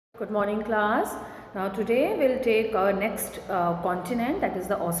Good morning, class. Now today we'll take our next continent, that is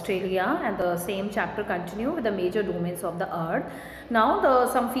the Australia, and the same chapter continue with the major domains of the earth. Now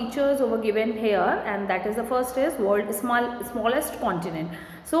some features over given here, and that is the first is world smallest continent.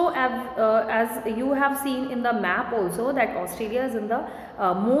 So as you have seen in the map also, that Australia is in the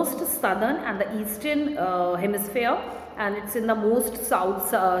most southern and the eastern hemisphere, and it's in the most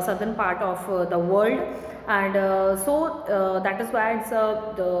southern part of the world. And that is why it's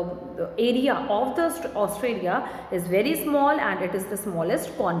the area of the Australia is very small, and it is the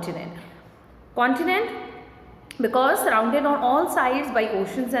smallest continent because surrounded on all sides by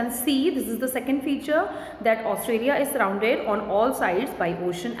oceans and sea. This is the second feature, that Australia is surrounded on all sides by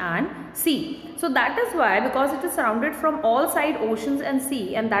ocean and sea. So that is why, because it is surrounded from all sides oceans and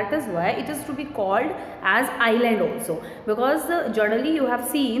sea, and that is why it is to be called as island also, because generally you have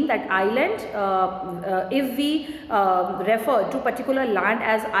seen that island, if we refer to particular land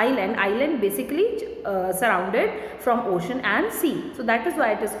as island basically surrounded from ocean and sea. So that is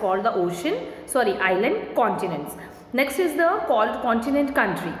why it is called the island continents. Next is the called continent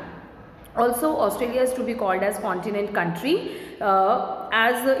country. Also Australia is to be called as continent country,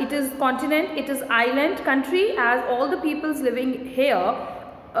 as it is continent, it is island country, as all the peoples living here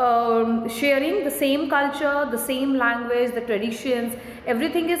sharing the same culture, the same language, the traditions,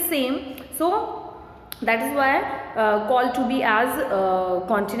 everything is same. So that is why called to be as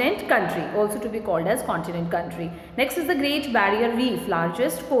continent country, also to be called as continent country. Next is the Great Barrier Reef,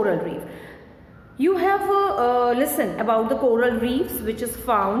 largest coral reef. You have listened about the coral reefs which is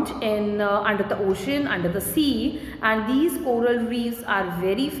found in under the ocean, under the sea, and these coral reefs are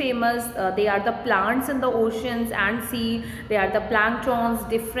very famous. They are the plants in the oceans and sea. They are the planktons.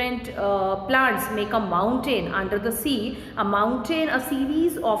 Different plants make a mountain under the sea. A mountain, a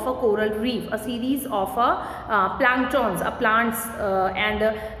series of a coral reef, a series of planktons, plants, and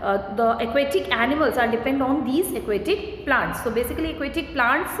the aquatic animals are depend on these aquatic plants. So basically aquatic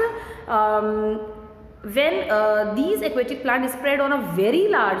plants, when these aquatic plants spread on a very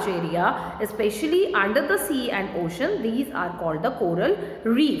large area, especially under the sea and ocean, these are called the coral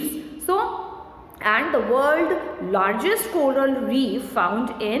reefs. So, and the world largest coral reef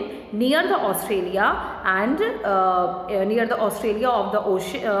found in near the Australia, and near the Australia of the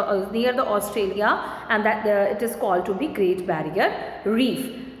ocean, near the Australia, and that it is called to be Great Barrier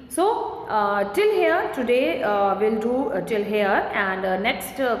Reef. So till here today we'll do till here, and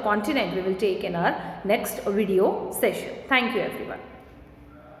next continent we will take in our next video session. Thank you everyone.